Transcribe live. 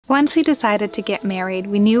Once we decided to get married,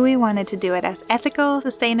 we knew we wanted to do it as ethical,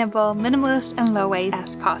 sustainable, minimalist, and low waste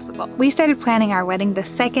as possible. We started planning our wedding the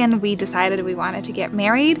second we decided we wanted to get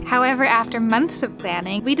married. However, after months of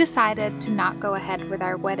planning, we decided to not go ahead with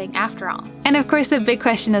our wedding after all. And of course, the big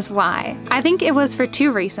question is why? I think it was for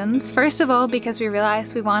two reasons. First of all, because we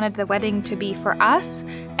realized we wanted the wedding to be for us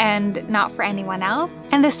and not for anyone else.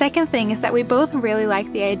 And the second thing is that we both really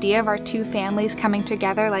like the idea of our two families coming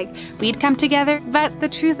together like we'd come together, but the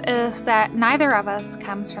truth is that neither of us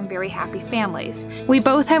comes from very happy families. We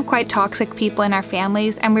both have quite toxic people in our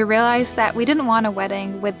families, and we realized that we didn't want a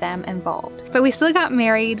wedding with them involved. But we still got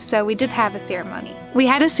married, so we did have a ceremony. We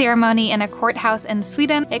had a ceremony in a courthouse in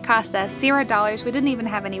Sweden. It cost us $0. We didn't even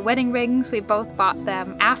have any wedding rings. We both bought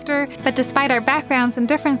them after. But despite our backgrounds and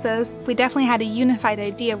differences, we definitely had a unified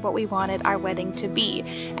idea of what we wanted our wedding to be.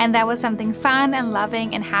 And that was something fun and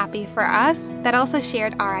loving and happy for us that also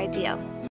shared our ideals.